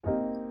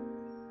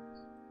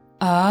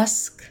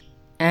Ask,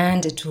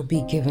 and it will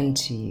be given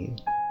to you.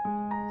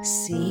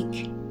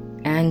 Seek,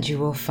 and you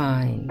will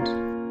find.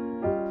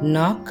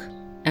 Knock,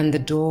 and the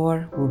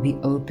door will be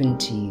opened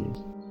to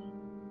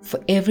you.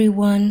 For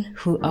everyone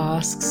who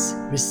asks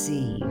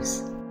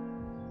receives.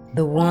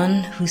 The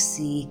one who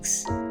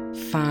seeks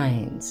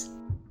finds.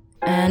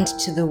 And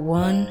to the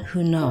one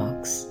who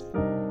knocks,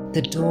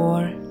 the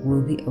door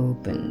will be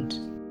opened.